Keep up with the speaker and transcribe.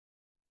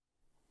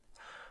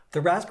The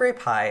Raspberry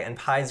Pi and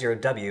Pi Zero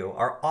W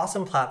are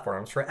awesome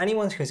platforms for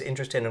anyone who's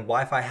interested in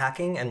Wi-Fi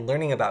hacking and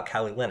learning about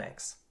Kali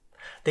Linux.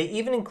 They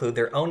even include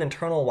their own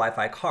internal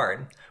Wi-Fi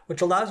card, which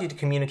allows you to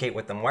communicate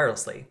with them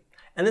wirelessly.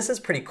 And this is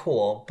pretty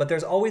cool, but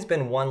there's always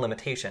been one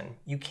limitation: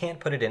 you can't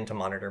put it into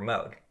monitor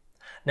mode.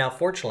 Now,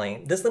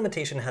 fortunately, this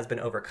limitation has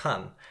been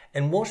overcome,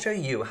 and we'll show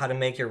you how to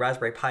make your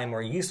Raspberry Pi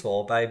more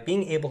useful by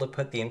being able to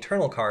put the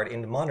internal card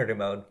into monitor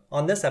mode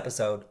on this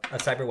episode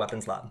of Cyber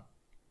Weapons Lab.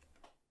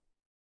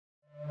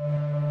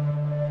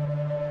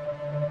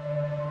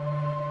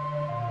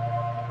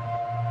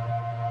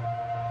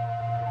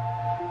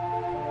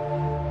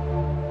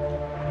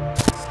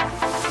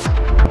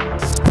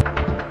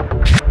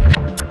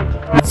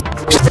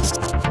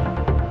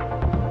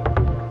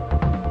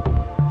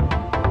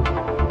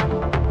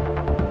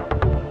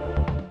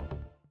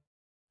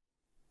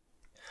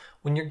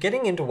 When you're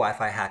getting into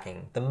Wi-Fi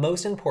hacking, the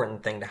most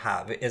important thing to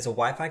have is a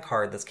Wi-Fi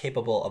card that's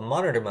capable of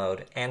monitor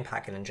mode and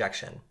packet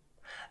injection.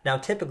 Now,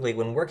 typically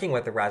when working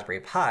with a Raspberry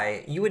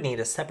Pi, you would need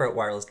a separate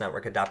wireless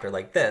network adapter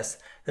like this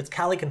that's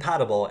Kali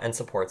compatible and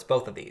supports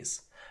both of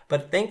these.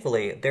 But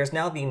thankfully, there's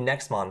now the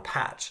Nexmon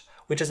patch,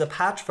 which is a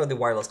patch for the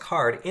wireless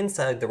card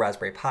inside the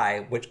Raspberry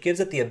Pi, which gives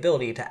it the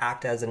ability to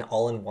act as an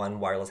all-in-one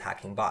wireless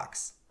hacking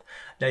box.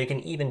 Now, you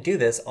can even do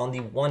this on the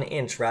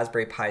 1-inch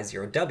Raspberry Pi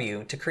Zero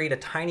W to create a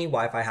tiny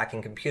Wi-Fi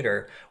hacking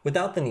computer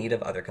without the need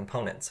of other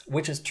components,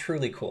 which is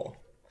truly cool.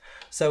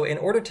 So in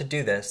order to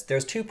do this,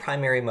 there's two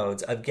primary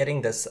modes of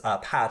getting this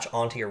patch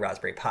onto your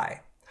Raspberry Pi.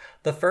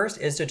 The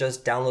first is to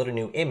just download a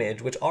new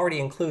image, which already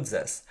includes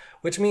this,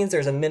 which means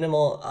there's a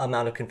minimal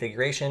amount of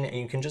configuration and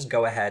you can just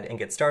go ahead and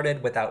get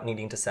started without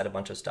needing to set a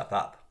bunch of stuff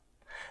up.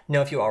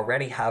 Now, if you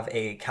already have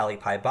a Kali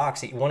Pi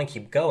box that you want to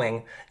keep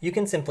going, you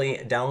can simply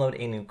download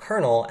a new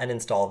kernel and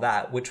install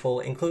that, which will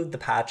include the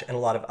patch and a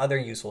lot of other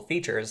useful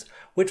features,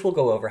 which we'll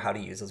go over how to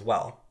use as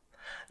well.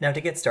 Now, to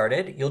get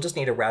started, you'll just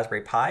need a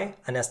Raspberry Pi,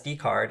 an SD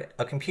card,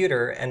 a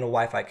computer, and a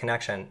Wi-Fi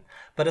connection.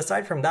 But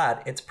aside from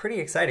that, it's pretty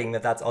exciting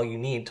that that's all you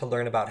need to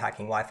learn about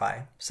hacking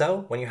Wi-Fi.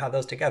 So when you have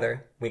those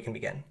together, we can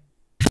begin.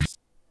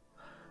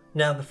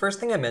 Now, the first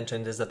thing I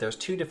mentioned is that there's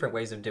two different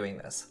ways of doing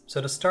this.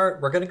 So to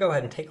start, we're going to go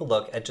ahead and take a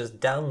look at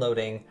just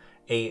downloading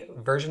a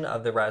version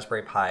of the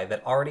Raspberry Pi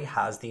that already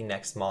has the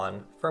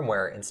Nexmon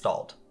firmware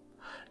installed.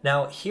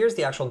 Now, here's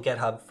the actual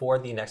GitHub for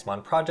the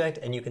Nexmon project,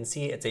 and you can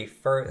see it's a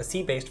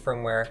C-based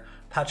firmware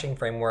patching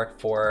framework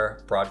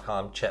for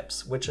Broadcom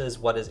chips, which is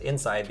what is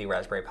inside the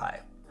Raspberry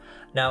Pi.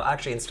 Now,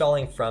 actually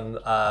installing from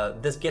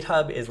this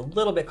GitHub is a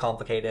little bit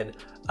complicated,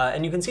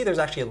 and you can see there's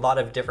actually a lot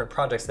of different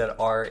projects that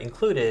are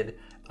included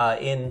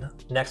in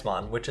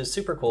Nexmon, which is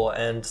super cool,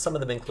 and some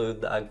of them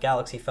include the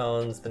Galaxy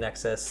phones, the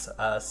Nexus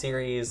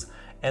series,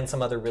 and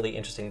some other really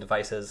interesting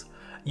devices.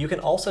 You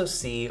can also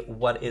see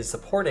what is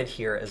supported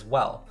here as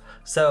well.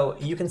 So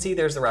you can see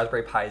there's the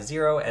Raspberry Pi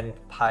Zero and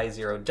Pi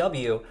Zero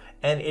W,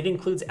 and it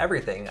includes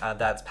everything.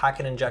 That's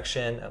packet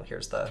injection, oh,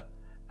 here's the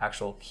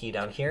actual key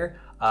down here,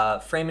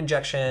 frame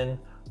injection,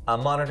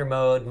 monitor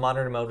mode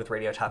with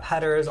radio tap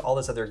headers, all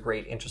this other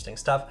great interesting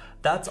stuff.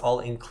 That's all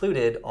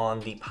included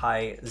on the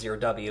Pi Zero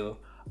W,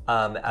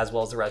 as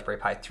well as the Raspberry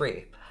Pi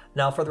 3.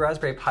 Now, for the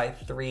Raspberry Pi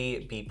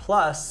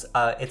 3B+,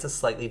 it's a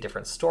slightly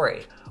different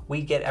story.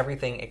 We get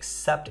everything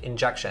except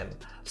injection.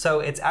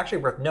 So it's actually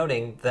worth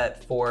noting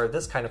that for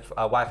this kind of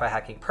Wi-Fi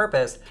hacking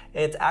purpose,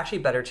 it's actually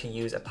better to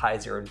use a Pi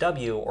Zero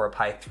W or a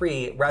Pi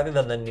 3 rather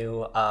than the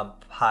new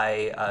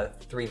Pi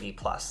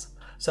 3B+.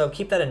 So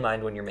keep that in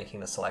mind when you're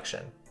making the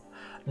selection.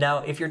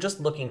 Now, if you're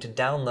just looking to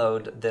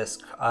download this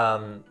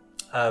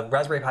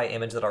Raspberry Pi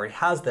image that already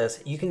has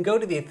this, you can go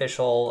to the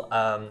official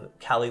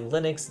Kali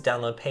Linux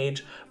download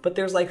page, but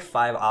there's like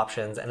 5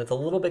 options, and it's a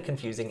little bit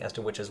confusing as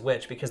to which is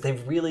which because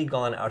they've really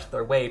gone out of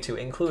their way to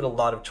include a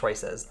lot of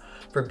choices.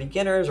 For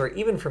beginners, or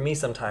even for me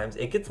sometimes,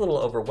 it gets a little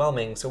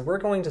overwhelming, so we're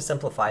going to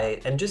simplify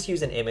it and just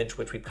use an image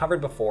which we've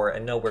covered before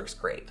and know works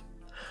great.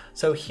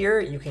 So here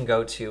you can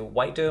go to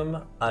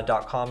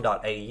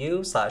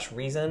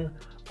whitedome.com.au/reason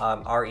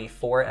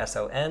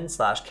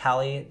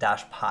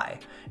re4son/Kali-Pi.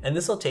 And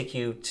this will take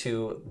you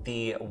to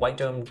the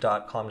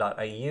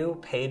whitedome.com.au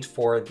page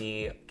for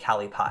the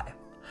Kali Pi.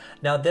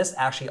 Now, this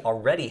actually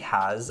already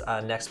has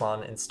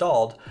Nexmon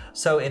installed,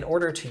 so in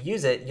order to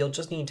use it, you'll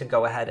just need to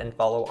go ahead and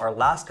follow our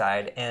last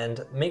guide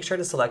and make sure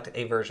to select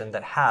a version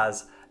that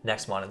has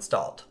Nexmon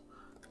installed.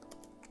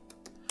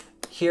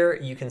 Here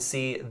you can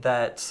see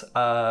that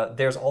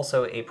there's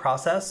also a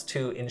process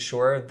to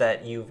ensure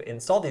that you've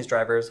installed these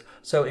drivers.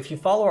 So if you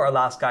follow our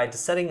last guide to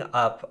setting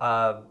up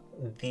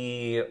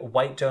the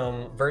White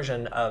Dome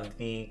version of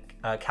the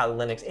Kali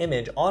Linux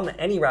image on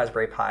any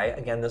Raspberry Pi,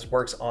 again, this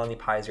works on the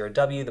Pi Zero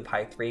W, the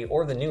Pi 3,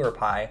 or the newer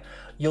Pi,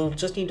 you'll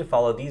just need to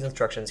follow these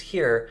instructions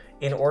here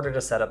in order to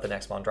set up the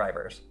Nexmon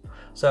drivers.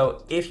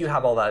 So if you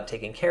have all that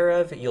taken care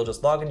of, you'll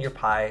just log into your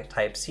Pi,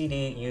 type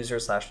cd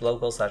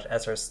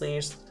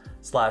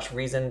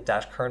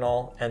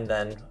user/local/sr/reason-kernel, and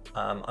then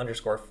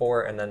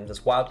 _4, and then this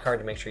wildcard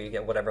to make sure you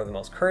get whatever the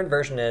most current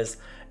version is,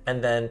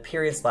 and then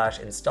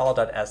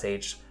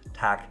 /install.sh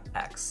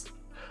tacx.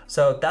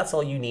 So that's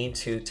all you need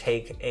to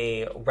take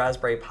a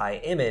Raspberry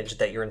Pi image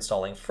that you're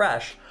installing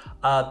fresh,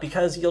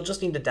 because you'll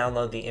just need to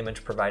download the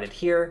image provided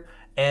here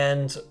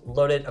and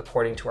load it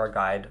according to our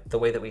guide, the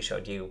way that we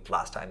showed you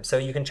last time. So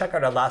you can check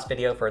out our last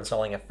video for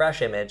installing a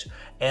fresh image,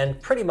 and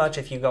pretty much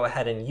if you go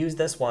ahead and use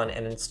this one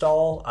and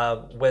install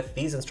with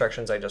these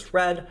instructions I just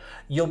read,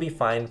 you'll be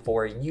fine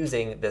for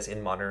using this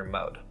in monitor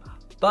mode.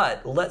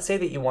 But let's say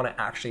that you want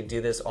to actually do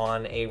this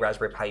on a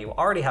Raspberry Pi you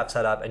already have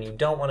set up and you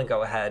don't want to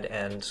go ahead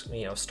and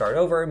start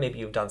over. Maybe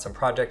you've done some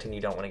project and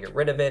you don't want to get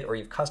rid of it, or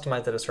you've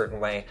customized it a certain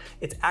way.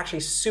 It's actually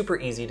super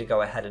easy to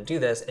go ahead and do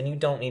this, and you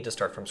don't need to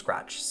start from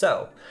scratch.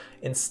 So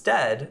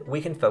instead,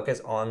 we can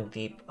focus on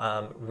the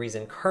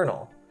Reason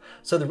kernel.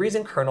 So the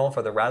Reason kernel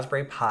for the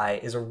Raspberry Pi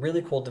is a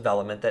really cool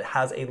development that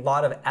has a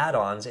lot of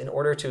add-ons in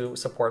order to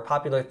support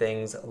popular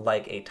things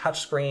like a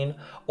touchscreen,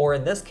 or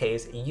in this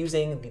case,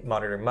 using the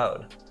monitor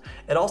mode.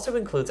 It also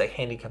includes a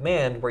handy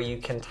command where you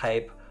can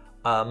type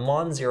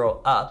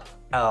mon0 up,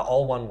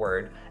 all one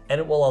word,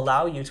 and it will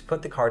allow you to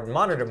put the card in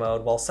monitor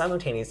mode while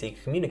simultaneously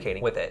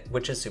communicating with it,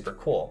 which is super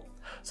cool.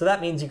 So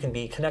that means you can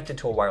be connected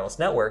to a wireless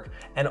network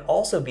and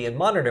also be in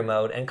monitor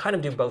mode and kind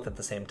of do both at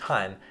the same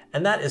time.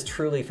 And that is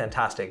truly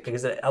fantastic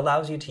because it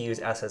allows you to use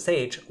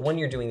SSH when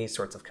you're doing these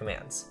sorts of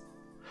commands.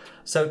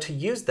 So to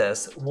use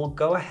this, we'll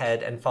go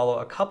ahead and follow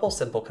a couple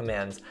simple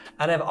commands.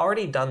 And I've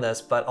already done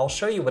this, but I'll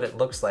show you what it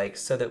looks like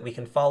so that we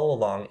can follow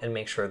along and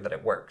make sure that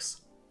it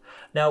works.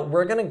 Now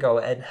we're going to go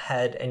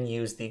ahead and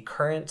use the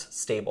current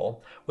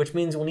stable, which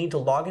means we'll need to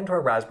log into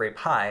our Raspberry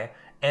Pi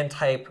and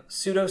type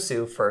sudo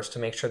su first to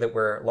make sure that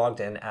we're logged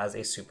in as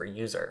a super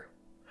user.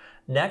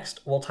 Next,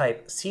 we'll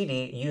type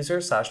cd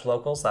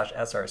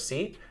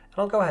user/local/src, and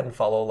I'll go ahead and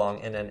follow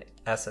along in an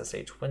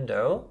SSH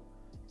window.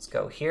 Let's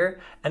go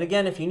here. And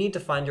again, if you need to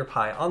find your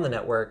Pi on the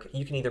network,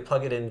 you can either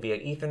plug it in via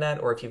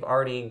Ethernet, or if you've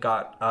already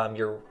got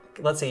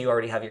let's say you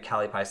already have your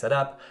Kali Pi set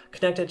up,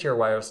 connect it to your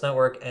wireless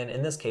network, and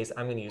in this case,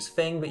 I'm going to use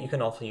Fing, but you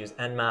can also use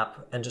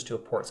Nmap and just do a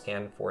port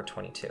scan for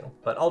 22.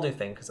 But I'll do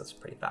Fing because it's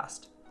pretty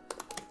fast.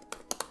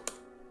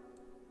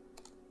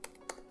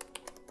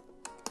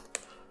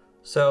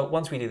 So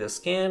once we do this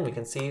scan, we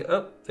can see,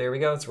 oh, there we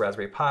go, it's a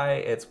Raspberry Pi,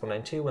 it's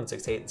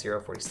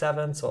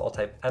 192.168.0.47, so I'll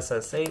type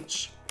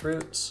SSH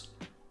root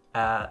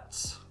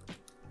at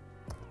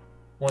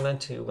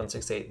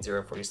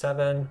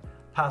 192.168.0.47.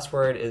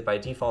 Password is by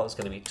default is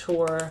going to be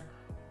tour,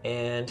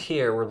 and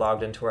here we're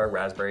logged into our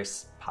Raspberry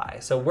Pi.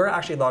 So we're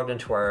actually logged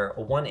into our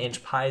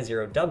 1-inch Pi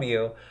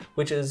 0W,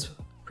 which is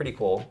pretty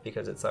cool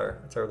because it's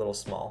our little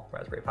small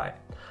Raspberry Pi.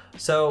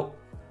 So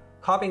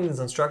copying these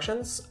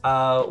instructions,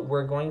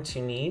 we're going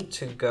to need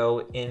to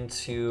go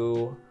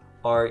into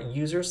our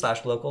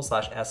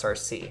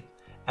user/local/src.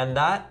 And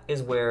that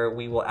is where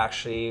we will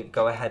actually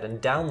go ahead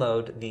and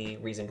download the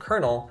Reason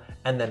kernel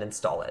and then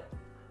install it.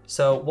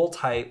 So we'll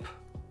type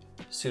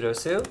sudo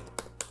su,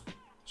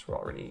 which we're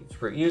already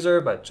root user,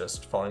 but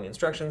just following the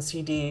instructions,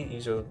 cd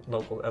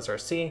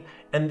user/local/src.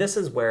 And this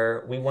is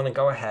where we want to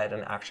go ahead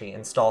and actually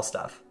install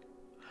stuff.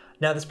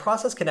 Now this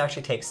process can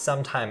actually take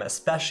some time,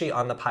 especially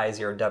on the Pi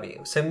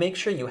 0W. So make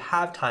sure you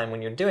have time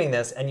when you're doing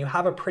this and you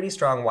have a pretty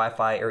strong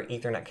Wi-Fi or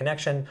Ethernet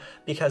connection,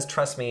 because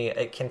trust me,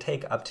 it can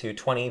take up to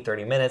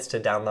 20-30 minutes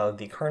to download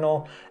the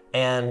kernel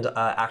and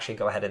actually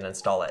go ahead and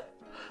install it.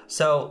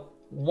 So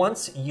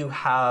once you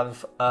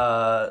have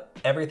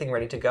everything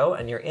ready to go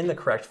and you're in the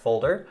correct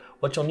folder,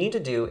 what you'll need to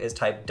do is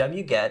type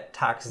wget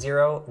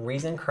tax0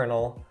 reason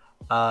kernel,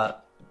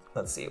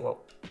 let's see,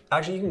 well,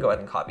 actually you can go ahead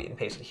and copy it and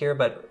paste it here,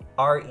 but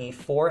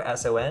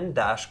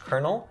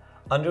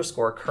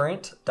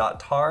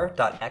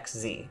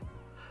re4son-kernel_current.tar.xz.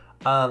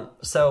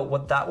 So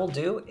what that will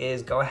do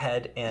is go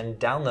ahead and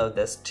download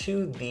this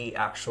to the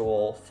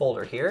actual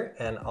folder here,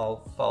 and I'll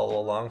follow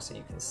along so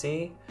you can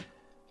see.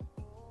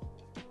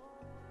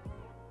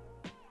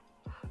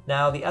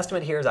 Now the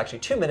estimate here is actually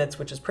 2 minutes,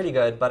 which is pretty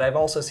good, but I've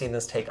also seen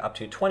this take up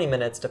to 20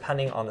 minutes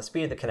depending on the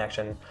speed of the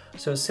connection.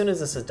 So as soon as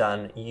this is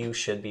done, you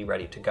should be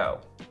ready to go.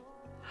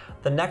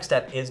 The next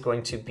step is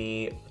going to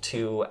be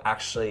to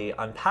actually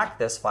unpack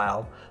this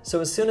file. So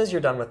as soon as you're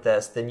done with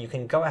this, then you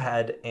can go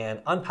ahead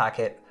and unpack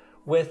it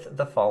with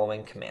the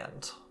following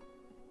command.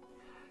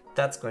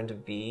 That's going to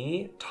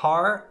be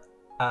tar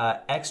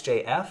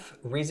xjf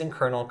reason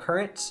kernel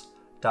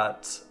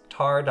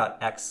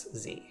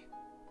current.tar.xz.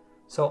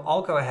 So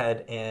I'll go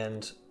ahead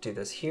and do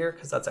this here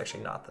because that's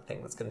actually not the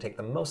thing that's going to take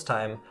the most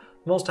time.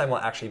 Most time will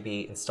actually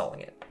be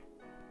installing it.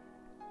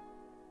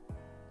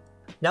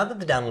 Now that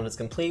the download is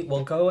complete,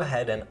 we'll go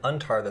ahead and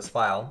untar this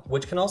file,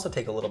 which can also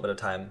take a little bit of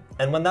time.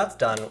 And when that's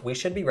done, we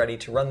should be ready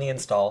to run the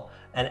install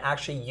and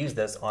actually use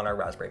this on our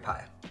Raspberry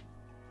Pi.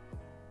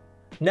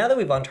 Now that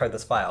we've untarred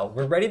this file,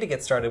 we're ready to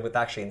get started with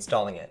actually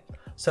installing it.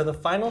 So the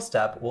final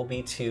step will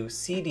be to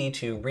cd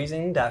to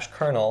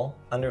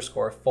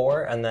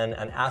reason-kernel_4 and then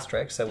an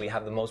asterisk, so we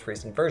have the most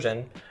recent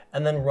version,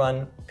 and then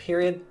run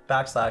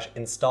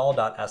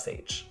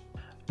 /install.sh.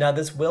 Now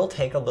this will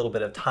take a little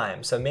bit of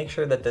time, so make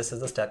sure that this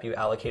is the step you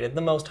allocated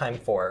the most time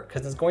for,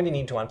 because it's going to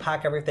need to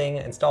unpack everything,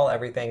 install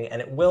everything,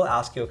 and it will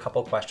ask you a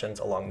couple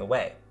questions along the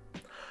way.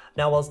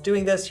 Now, whilst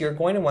doing this, you're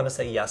going to want to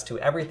say yes to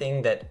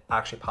everything that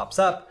actually pops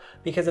up,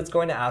 because it's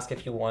going to ask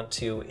if you want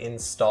to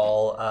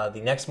install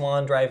the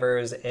Nexmon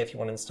drivers, if you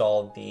want to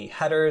install the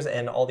headers,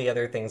 and all the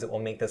other things that will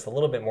make this a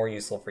little bit more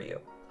useful for you.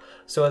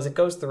 So as it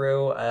goes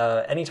through,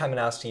 anytime it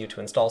asks you to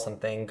install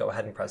something, go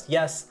ahead and press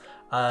yes.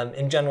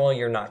 In general,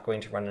 you're not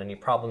going to run into any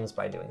problems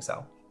by doing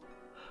so.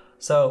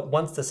 So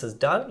once this is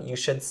done, you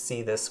should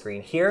see this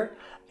screen here.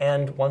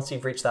 And once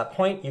you've reached that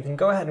point, you can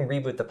go ahead and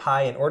reboot the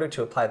Pi in order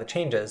to apply the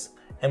changes.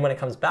 And when it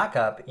comes back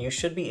up, you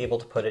should be able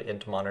to put it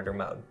into monitor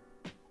mode.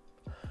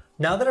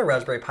 Now that our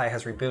Raspberry Pi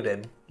has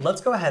rebooted,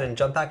 let's go ahead and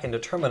jump back into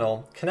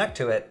Terminal, connect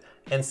to it,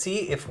 and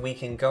see if we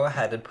can go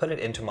ahead and put it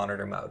into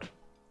monitor mode.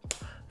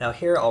 Now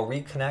here, I'll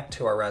reconnect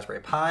to our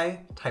Raspberry Pi,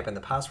 type in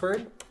the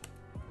password,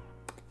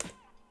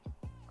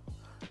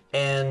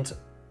 and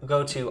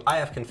go to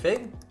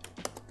ifconfig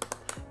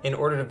in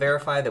order to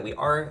verify that we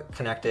are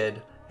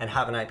connected and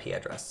have an IP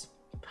address.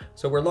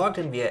 So we're logged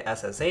in via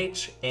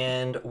SSH,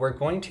 and we're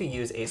going to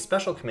use a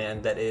special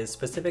command that is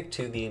specific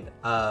to the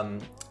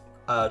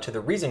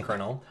reason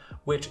kernel,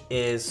 which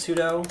is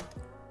sudo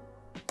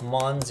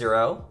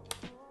mon0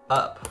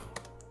 up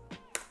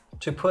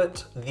to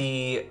put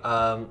the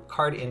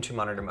card into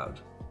monitor mode.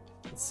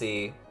 Let's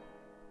see.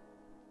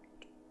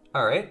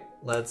 All right,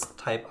 let's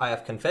type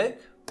ifconfig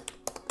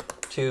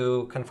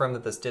to confirm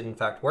that this did in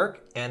fact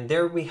work. And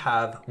there we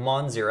have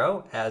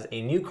mon0 as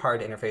a new card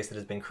interface that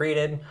has been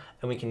created,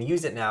 and we can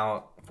use it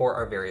now for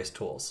our various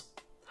tools.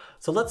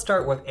 So let's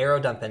start with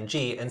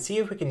airodump-ng and see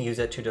if we can use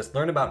it to just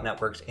learn about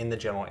networks in the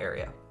general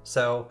area.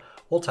 So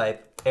we'll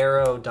type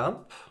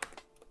airodump,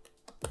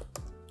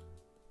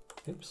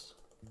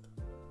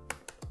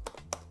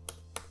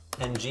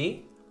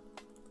 ng,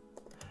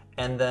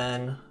 and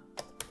then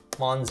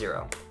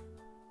mon0.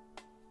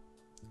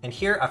 And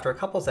here, after a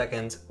couple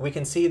seconds, we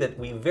can see that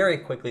we very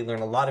quickly learn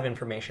a lot of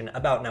information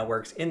about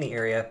networks in the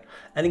area.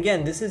 And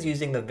again, this is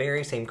using the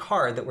very same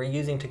card that we're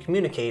using to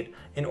communicate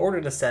in order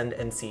to send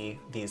and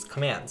see these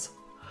commands.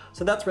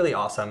 So that's really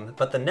awesome,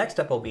 but the next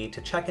step will be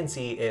to check and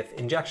see if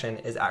injection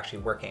is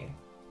actually working.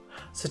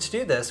 So to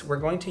do this, we're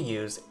going to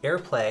use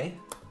airplay-ng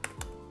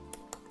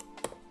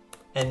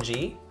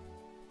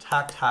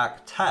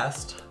tac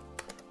test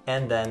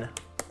and then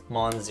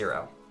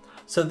mon0.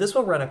 So this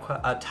will run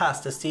a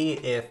test to see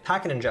if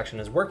packet injection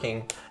is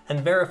working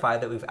and verify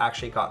that we've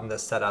actually gotten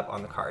this set up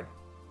on the card.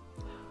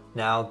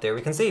 Now there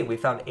we can see we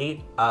found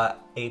 8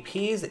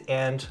 APs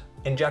and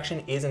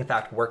injection is in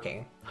fact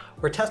working.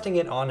 We're testing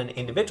it on an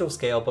individual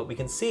scale, but we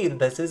can see that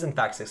this is in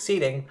fact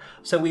succeeding.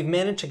 So we've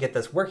managed to get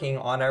this working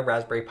on our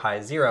Raspberry Pi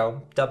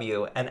Zero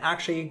W, and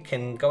actually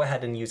can go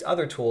ahead and use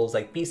other tools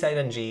like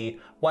Byte-ng,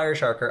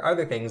 Wireshark, or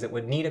other things that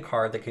would need a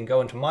card that can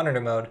go into monitor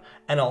mode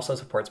and also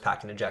supports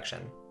packet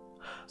injection.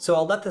 So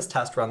I'll let this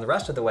test run the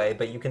rest of the way,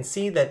 but you can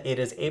see that it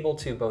is able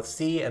to both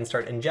see and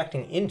start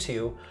injecting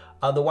into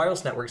the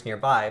wireless networks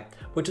nearby,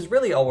 which is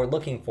really all we're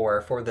looking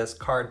for this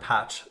card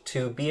patch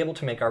to be able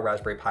to make our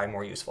Raspberry Pi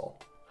more useful.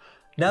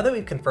 Now that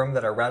we've confirmed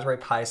that our Raspberry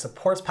Pi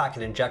supports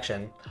packet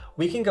injection,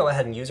 we can go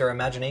ahead and use our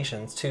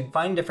imaginations to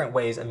find different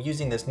ways of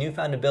using this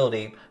newfound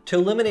ability to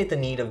eliminate the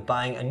need of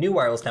buying a new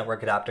wireless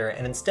network adapter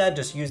and instead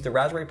just use the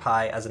Raspberry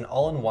Pi as an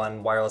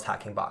all-in-one wireless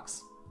hacking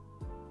box.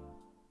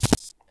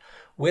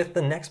 With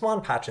the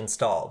Nexmon patch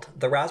installed,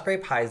 the Raspberry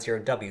Pi Zero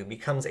W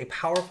becomes a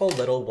powerful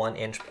little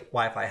 1-inch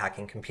Wi-Fi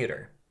hacking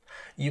computer.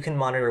 You can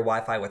monitor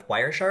Wi-Fi with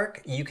Wireshark,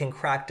 you can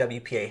crack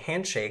WPA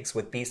handshakes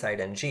with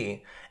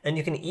Byte-ng, and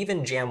you can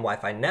even jam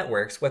Wi-Fi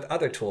networks with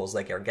other tools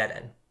like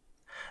airplay-ng.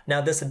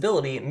 Now this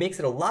ability makes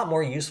it a lot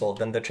more useful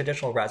than the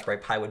traditional Raspberry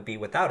Pi would be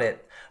without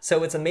it,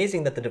 so it's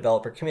amazing that the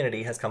developer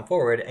community has come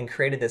forward and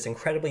created this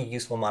incredibly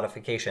useful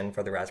modification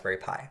for the Raspberry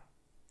Pi.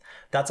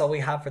 That's all we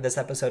have for this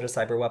episode of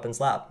Cyber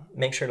Weapons Lab.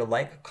 Make sure to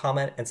like,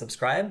 comment, and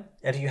subscribe.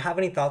 And if you have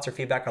any thoughts or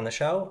feedback on the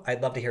show,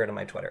 I'd love to hear it on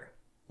my Twitter.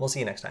 We'll see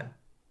you next time.